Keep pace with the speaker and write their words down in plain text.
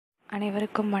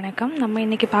அனைவருக்கும் வணக்கம். நம்ம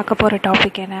இன்றைக்கி பார்க்க போகிற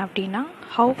டாபிக் என்ன அப்படின்னா,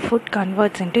 how food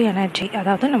converts into energy.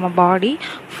 அதாவது நம்ம பாடி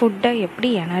ஃபுட்டை எப்படி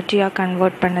எனர்ஜியாக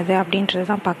கன்வெர்ட் பண்ணுது அப்படின்றது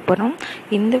தான் பார்க்க போகிறோம்.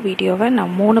 இந்த வீடியோவை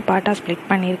நான் 3 பார்ட்டாக ஸ்ப்ளிட்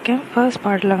பண்ணியிருக்கேன். ஃபர்ஸ்ட்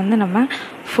பார்ட்டில் நம்ம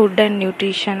ஃபுட் அண்ட்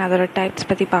நியூட்ரிஷன் அதோட டைப்ஸ்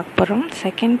பற்றி பார்க்க போகிறோம்.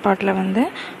 செகண்ட் பார்ட்டில்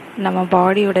நம்ம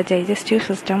பாடியோட டைஜஸ்டிவ்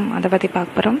சிஸ்டம் அதை பற்றி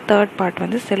பார்க்க போகிறோம். தேர்ட்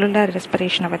பார்ட் செல்லுலர்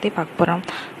ரெஸ்பிரேஷனை பற்றி பார்க்க போகிறோம்.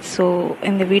 ஸோ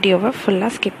இந்த வீடியோவை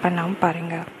ஃபுல்லாக ஸ்கிப் பண்ணாமல்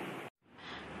பாருங்கள்.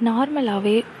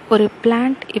 நார்மலாகவே ஒரு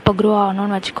பிளான்ட் இப்போ க்ரோ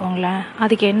ஆகணும்னு வச்சுக்கோங்களேன்,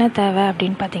 அதுக்கு என்ன தேவை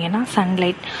அப்படின்னு பார்த்தீங்கன்னா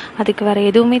சன்லைட். அதுக்கு வேறு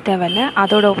எதுவுமே தேவையில்லை.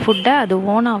 அதோட ஃபுட்டை அது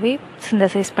ஓனாகவே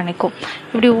சிந்தசைஸ் பண்ணிக்கும்.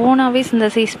 இப்படி ஓனாகவே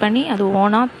சிந்தசைஸ் பண்ணி அது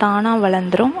ஓனாக தானாக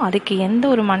வளர்ந்துடும். அதுக்கு எந்த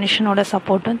ஒரு மனுஷனோட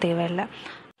சப்போர்ட்டும் தேவையில்லை.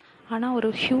 ஆனால்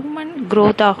ஒரு ஹியூமன்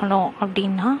க்ரோத் ஆகணும்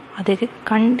அப்படின்னா அதுக்கு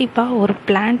கண்டிப்பாக ஒரு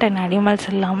பிளான்ட் அண்ட் அனிமல்ஸ்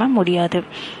இல்லாமல் முடியாது.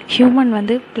 ஹியூமன்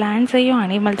பிளான்ட்ஸையும்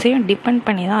அனிமல்ஸையும் டிபெண்ட்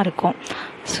பண்ணி தான் இருக்கும்.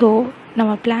 ஸோ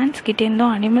நம்ம பிளான்ட்ஸ்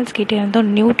கிட்டேருந்தோம் அனிமல்ஸ் கிட்டேருந்தோம்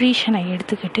நியூட்ரிஷனை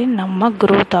எடுத்துக்கிட்டு நம்ம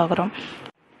க்ரோத் ஆகிறோம்.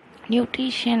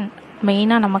 நியூட்ரிஷன்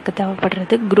மெயினாக நமக்கு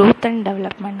தேவைப்படுறது க்ரோத் அண்ட்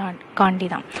டெவலப்மெண்ட் காண்டி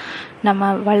தான். நம்ம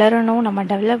வளரணும், நம்ம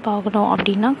டெவலப் ஆகணும்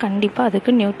அப்படின்னா கண்டிப்பாக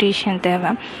அதுக்கு நியூட்ரிஷன்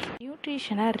தேவை.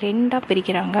 நியூட்ரிஷனை 2ஆக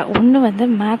பிரிக்கிறாங்க. ஒன்று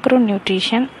மேக்ரோ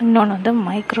நியூட்ரிஷன், இன்னொன்று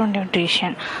மைக்ரோ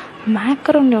நியூட்ரிஷன்.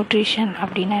 மேக்ரோ நியூட்ரிஷன்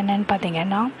அப்படின்னா என்னென்னு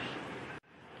பார்த்தீங்கன்னா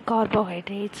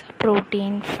கார்போஹைட்ரேட்ஸ்,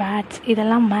 ப்ரோட்டீன், ஃபேட்ஸ்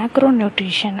இதெல்லாம் மேக்ரோ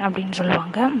நியூட்ரிஷன் அப்படின்னு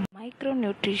சொல்லுவாங்க. மைக்ரோ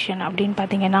நியூட்ரிஷன் அப்படின்னு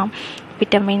பார்த்தீங்கன்னா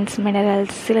விட்டமின்ஸ்,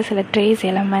 மினரல்ஸ், சில ட்ரேஸ்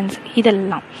எலமெண்ட்ஸ்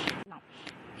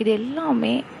இது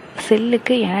எல்லாமே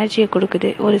செல்லுக்கு எனர்ஜியை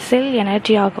கொடுக்குது. ஒரு செல்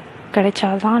எனர்ஜியாக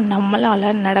கிடைச்சாதான்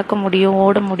நம்மளால் நடக்க முடியும்,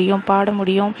 ஓட முடியும், பாட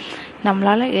முடியும்,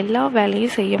 நம்மளால் எல்லா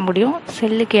வேலையும் செய்ய முடியும்.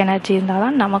 செல்லுக்கு எனர்ஜி இருந்தால்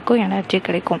தான் நமக்கும் எனர்ஜி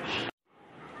கிடைக்கும்.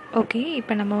 ஓகே,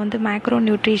 இப்போ நம்ம மேக்ரோ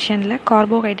நியூட்ரிஷனில்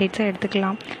கார்போஹைட்ரேட்ஸை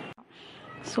எடுத்துக்கலாம்.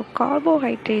 ஸோ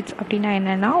கார்போஹைட்ரேட்ஸ் அப்படின்னா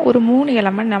என்னென்னா ஒரு 3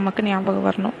 எலமெண்ட் நமக்கு ஞாபகம்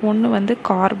வரணும். ஒன்று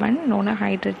கார்பன், இன்னொன்று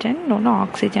ஹைட்ரஜன், இன்னொன்று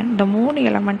ஆக்சிஜன். இந்த 3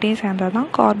 எலமெண்ட்டையும் சேர்ந்தது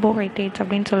தான் கார்போஹைட்ரேட்ஸ்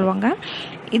அப்படின்னு சொல்லுவாங்க.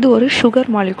 இது ஒரு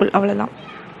சுகர் மாலிகுல், அவ்வளோதான்.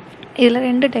 இதில்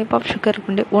 2 டைப் ஆஃப் சுகர்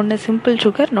உண்டு. ஒன்று சிம்பிள்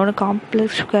சுகர், இன்னொன்று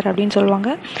காம்ப்ளெக்ஸ் சுகர் அப்படின்னு சொல்லுவாங்க.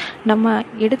 நம்ம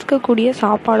எடுத்துக்கக்கூடிய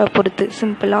சாப்பாடை பொறுத்து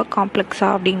சிம்பிளாக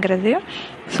காம்ப்ளெக்ஸாக அப்படிங்கிறது.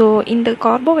 ஸோ இந்த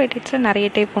கார்போஹைட்ரேட்ஸில் நிறைய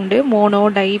டைப் உண்டு. மோனோ,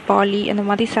 டை, பாலி அந்த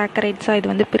மாதிரி சாக்கரைட்ஸாக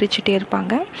இது பிரிச்சுட்டே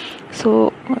இருப்பாங்க. ஸோ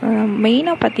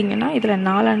மெயினாக பார்த்திங்கன்னா இதில்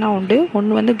 4 உண்டு.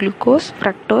 ஒன்று குளுக்கோஸ்,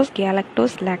 ஃப்ரக்டோஸ்,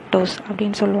 கேலக்டோஸ், லாக்டோஸ்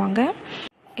அப்படின்னு சொல்லுவாங்க.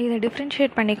 இதை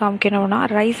டிஃப்ரென்ஷியேட் பண்ணி காமிக்கணும்னா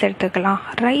ரைஸ் எடுத்துக்கலாம்.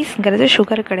 ரைஸ்ங்கிறது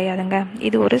சுகர் கிடையாதுங்க,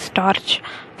 இது ஒரு ஸ்டார்ச்.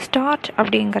 ஸ்டார்ச்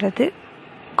அப்படிங்கிறது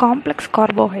காம்ப்ளெக்ஸ்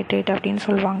கார்போஹைட்ரேட் அப்படின்னு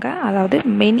சொல்லுவாங்க. அதாவது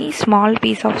மெனி ஸ்மால்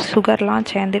பீஸ் ஆஃப் சுகர்லாம்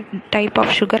சேர்ந்து, டைப்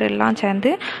ஆஃப் சுகர் எல்லாம்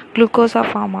சேர்ந்து குளுக்கோஸாக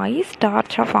ஃபார்ம் ஆகி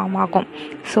ஸ்டார்ச்சாக ஃபார்ம் ஆகும்.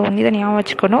 ஸோ இதை ஞாபகம்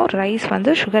வச்சுக்கணும். ரைஸ்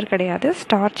சுகர் கிடையாது,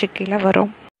 ஸ்டார்ச்சு கீழே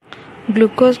வரும்.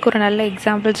 குளுக்கோஸ்க்கு ஒரு நல்ல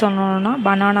எக்ஸாம்பிள் சொல்லணுன்னா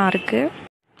பனானா இருக்குது.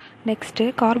 நெக்ஸ்ட்டு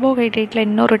கார்போஹைட்ரேட்டில்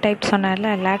இன்னொரு டைப்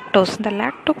சொன்னால லாக்டோஸ். இந்த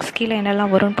லாக்டோஸ் கீழே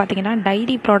என்னெல்லாம் வரும்னு பார்த்தீங்கன்னா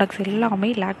டைரி ப்ராடக்ட்ஸ் எல்லாமே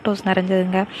லாக்டோஸ்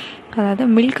நிறைஞ்சதுங்க. அதாவது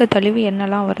மில்கை தழுவி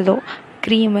என்னெல்லாம் வருதோ,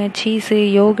 cream, cheese,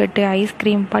 yogurt,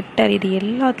 ice cream, butter, இது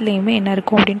எல்லாத்துலேயுமே என்ன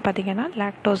இருக்கும் அப்படின்னு பார்த்தீங்கன்னா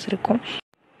லாக்டோஸ் இருக்கும்.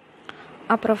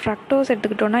 அப்புறம் ஃப்ரக்டோஸ்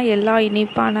எடுத்துக்கிட்டோன்னா எல்லா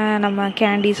இனிப்பான நம்ம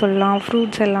கேண்டி சொல்லலாம்,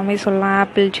 ஃப்ரூட்ஸ் எல்லாமே சொல்லலாம்.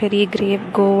 ஆப்பிள், செரி, கிரேப்,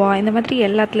 கோவா இந்த மாதிரி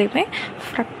எல்லாத்துலேயுமே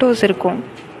ஃப்ரக்டோஸ் இருக்கும்.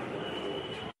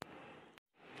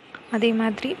 அதே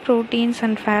மாதிரி ப்ரோட்டீன்ஸ்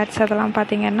அண்ட் ஃபேட்ஸ் அதெல்லாம்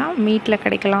பார்த்திங்கன்னா மீட்டில்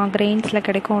கிடைக்கலாம், கிரெயின்ஸில்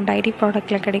கிடைக்கும், டைரி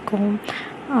ப்ராடக்டில் கிடைக்கும்,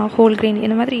 ஹோல் கிரெயின்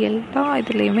இந்த மாதிரி எல்லா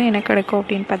இதுலேயுமே என்ன கிடைக்கும்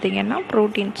அப்படின்னு பார்த்திங்கன்னா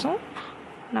ப்ரோட்டீன்ஸும்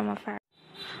நம்ம ஃபேட்.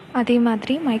 அதே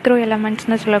மாதிரி மைக்ரோ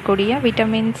எலமெண்ட்ஸ்னு சொல்லக்கூடிய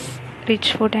விட்டமின்ஸ்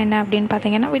ரிச் ஃபுட் என்ன அப்படின்னு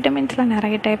பார்த்திங்கன்னா விட்டமின்ஸில்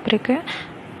நிறைய டைப் இருக்குது.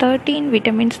 13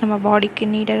 விட்டமின்ஸ் நம்ம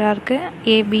பாடிக்கு நீடடாக இருக்குது.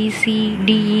 ஏபிசி,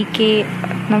 டிஇகே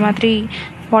இந்த மாதிரி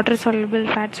வாட்டர் சால்யுபிள்,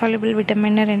 ஃபேட் சால்யுபிள்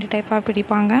விட்டமின்னு 2 டைப்பாக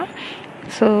பிடிப்பாங்க.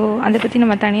 ஸோ அதை பற்றி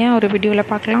நம்ம தனியாக ஒரு வீடியோவில்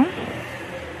பார்க்கலாம்.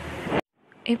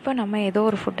 இப்போ நம்ம ஏதோ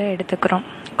ஒரு ஃபுட்டை எடுத்துக்கிறோம்.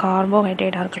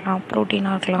 கார்போஹைட்ரேட்டாக இருக்கலாம்,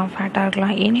 ப்ரோட்டீனாக இருக்கலாம், ஃபேட்டாக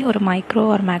இருக்கலாம், இனி ஒரு மைக்ரோ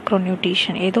ஒரு மேக்ரோ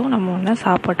நியூட்ரிஷன் ஏதோ நம்ம ஒன்று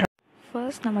சாப்பிட்றோம்.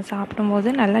 ஃபர்ஸ்ட் நம்ம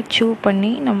சாப்பிடும்போது நல்லா சூ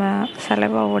பண்ணி நம்ம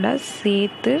சலவாவோட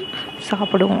சேர்த்து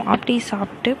சாப்பிடுவோம். அப்படி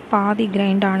சாப்பிட்டு பாதி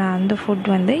கிரைண்டான அந்த ஃபுட்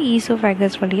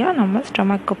ஈசோஃபேகஸ் வழியாக நம்ம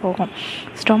ஸ்டொமக்கு போகும்.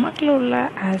 ஸ்டொமக்கில் உள்ள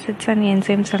ஆசிட்ஸ் அண்ட்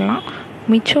என்சைம்ஸ் எல்லாம்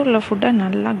மிச்சம் உள்ள ஃபுட்டை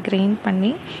நல்லா கிரைண்ட்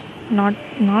பண்ணி,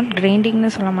 நாட் கிரைண்டிங்னு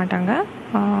சொல்ல மாட்டாங்க,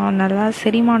 நல்லா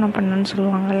செரிமானம் பண்ணணும்னு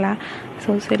சொல்லுவாங்கள்ல. ஸோ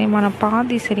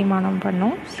பாதி செரிமானம்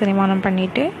பண்ணும். செரிமானம்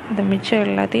பண்ணிவிட்டு அதை மிச்சம்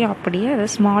எல்லாத்தையும் அப்படியே அதை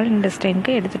ஸ்மால்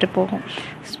இன்டெஸ்டைனுக்கு எடுத்துகிட்டு போகும்.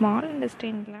 ஸ்மால்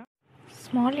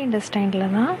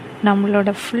இன்டெஸ்டைனில் தான் நம்மளோட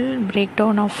full break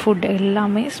down of food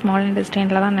எல்லாமே ஸ்மால்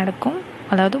இன்டெஸ்டைனில் தான் நடக்கும்.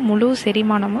 அதாவது முழு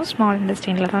செரிமானமும் ஸ்மால்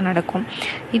இன்டெஸ்டைனில் தான் நடக்கும்.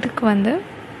 இதுக்கு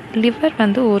லிவர்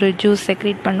வந்து ஒரு ஜூஸ்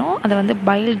செக்ரீட் பண்ணும், அதை வந்து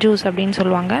பைல் ஜூஸ் அப்படின்னு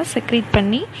சொல்லுவாங்க. செக்ரீட்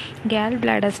பண்ணி கேல்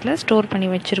பிளாடர்ஸில் ஸ்டோர் பண்ணி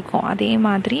வச்சுருக்கோம். அதே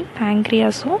மாதிரி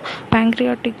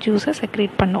பேங்க்ரியாட்டிக் ஜூஸை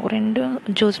செக்ரீட் பண்ணும். ரெண்டு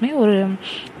ஜூஸுமே ஒரு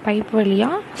பைப்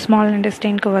வழியாக ஸ்மால்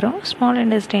இன்டெஸ்டைனுக்கு வரும். ஸ்மால்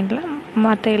இன்டெஸ்டைனில்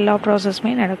மற்ற எல்லா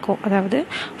ப்ராசஸுமே நடக்கும். அதாவது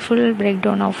full break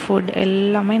down of food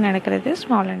எல்லாமே நடக்கிறது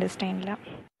ஸ்மால் இன்டெஸ்டைனில்.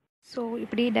 ஸோ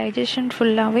இப்படி டைஜஷன்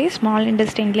ஃபுல்லாகவே ஸ்மால்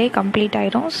இன்டெஸ்டைன்லேயே கம்ப்ளீட்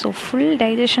ஆயிரும். ஸோ ஃபுல்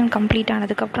டைஜஷன் கம்ப்ளீட்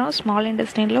ஆனதுக்கப்புறம் ஸ்மால்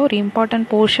இன்டெஸ்டைனில் ஒரு இம்பார்ட்டன்ட்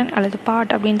போர்ஷன் அல்லது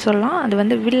பார்ட் அப்படின்னு சொல்லலாம், அது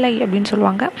வந்து வில்லை அப்படின்னு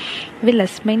சொல்லுவாங்க.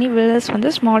 மெனி வில்லஸ் வந்து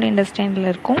ஸ்மால் இன்டெஸ்டைனில்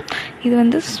இருக்கும். இது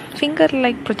வந்து ஃபிங்கர்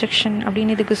லைக் ப்ரொஜெக்ஷன்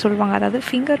அப்படின்னு இதுக்கு சொல்லுவாங்க. அதாவது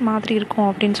ஃபிங்கர் மாதிரி இருக்கும்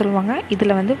அப்படின்னு சொல்லுவாங்க.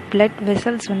 இதில் வந்து பிளட்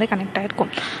வெசல்ஸ் வந்து கனெக்ட்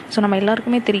ஆகிருக்கும். ஸோ நம்ம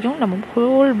எல்லாருக்குமே தெரியும், நம்ம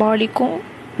ஹோல் பாடிக்கும்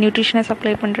நியூட்ரிஷனை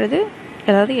சப்ளை பண்ணுறது,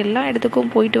 அதாவது எல்லா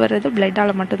இடத்துக்கும் போயிட்டு வர்றது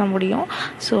பிளட்டால் மட்டும்தான் முடியும்.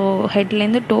 ஸோ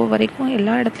ஹெட்லேருந்து டோ வரைக்கும்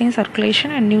எல்லா இடத்துலையும்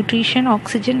சர்க்குலேஷன் அண்ட் நியூட்ரிஷன்,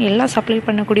 ஆக்சிஜன் எல்லாம் சப்ளை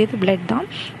பண்ணக்கூடியது பிளட் தான்.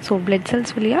 ஸோ பிளட்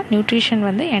செல்ஸ் வழியாக நியூட்ரிஷன்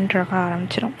வந்து என்டர் ஆக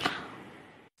ஆரம்பிச்சிடும்.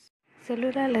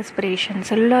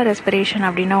 செல்லுலார் ரெஸ்பிரேஷன்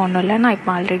அப்படின்னா ஒன்றும் இல்லை, நான் இப்போ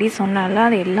ஆல்ரெடி சொன்னால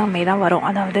அது எல்லாமே தான் வரும்.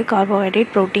 அதாவது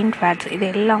கார்போஹைட்ரேட், ப்ரோட்டீன், ஃபேட்ஸ் இது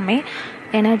எல்லாமே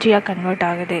எனர்ஜியாக கன்வெர்ட்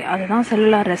ஆகுது. அதுதான்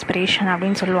செல்லுலார் ரெஸ்பிரேஷன்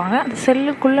அப்படின்னு சொல்லுவாங்க. அது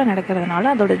செல்லுக்குள்ளே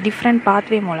நடக்கிறதுனால அதோட டிஃப்ரெண்ட்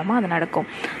பாத்வே மூலமாக அது நடக்கும்.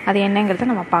 அது என்னங்கிறத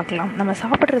நம்ம பார்க்கலாம். நம்ம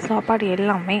சாப்பிட்ற சாப்பாடு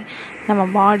எல்லாமே நம்ம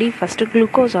பாடி ஃபஸ்ட்டு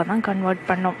குளுக்கோஸாக தான் கன்வெர்ட்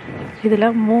பண்ணும். இதில்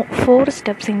 4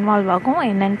 ஸ்டெப்ஸ் இன்வால்வ் ஆகும்.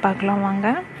 என்னென்னு பார்க்கலாம்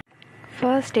வாங்க.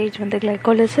 ஃபர்ஸ்ட் ஸ்டேஜ் வந்து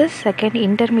glycolysis, second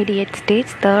intermediate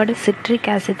stage, third citric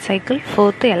acid cycle,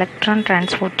 fourth electron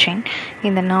transport chain.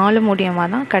 இந்த 4 மூலியமாக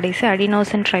தான் கடைசி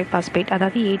அடினோசின் ட்ரைபாஸ்பேட்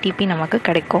அதாவது ATP நமக்கு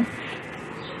கிடைக்கும்.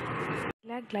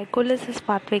 கிளைகோலிசிஸ்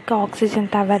பாத்வேக்கு ஆக்சிஜன்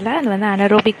தேவையில்லை, அது வந்து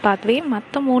அனரோபிக் பாத்வே.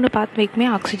 மற்ற 3 பாத்வேக்குமே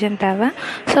ஆக்சிஜன் தேவை.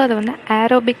 ஸோ அது வந்து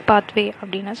ஏரோபிக் பாத்வே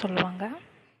அப்படின்னு சொல்லுவாங்க.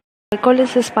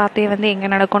 கிளைகோலிசிஸ் பாத்வே வந்து எங்கே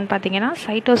நடக்கும்னு பார்த்தீங்கன்னா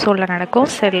சைட்டோசோலில் நடக்கும்,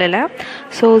 செல்லில்.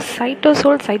 ஸோ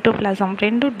சைட்டோபிளாசம்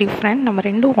ரெண்டும் டிஃப்ரெண்ட், நம்ம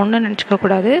ரெண்டும் ஒன்று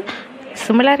நினச்சிக்கக்கூடாது.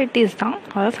 சிமிலாரிட்டிஸ் தான்.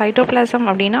 அதாவது சைட்டோபிளாசம்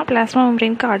அப்படின்னா பிளாஸ்மா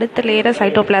மெம்பரேனுக்கு அடுத்த லேயரை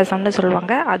சைட்டோபிளாசம்னு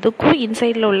சொல்லுவாங்க. அதுக்கும்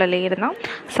இன்சைடில் உள்ள லேயர் தான்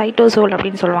சைட்டோசோல்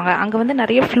அப்படின்னு சொல்லுவாங்க. அங்கே வந்து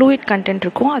நிறைய ஃப்ளூயிட் கண்டென்ட்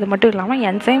இருக்கும். அது மட்டும் இல்லாமல்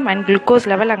என்சைம் அண்ட் குளுக்கோஸ்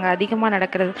லெவல் அங்கே அதிகமாக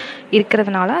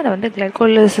இருக்கிறதுனால அதை வந்து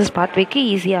கிளைகோலிசிஸ் பாத்வேக்கு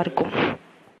ஈஸியாக இருக்கும்.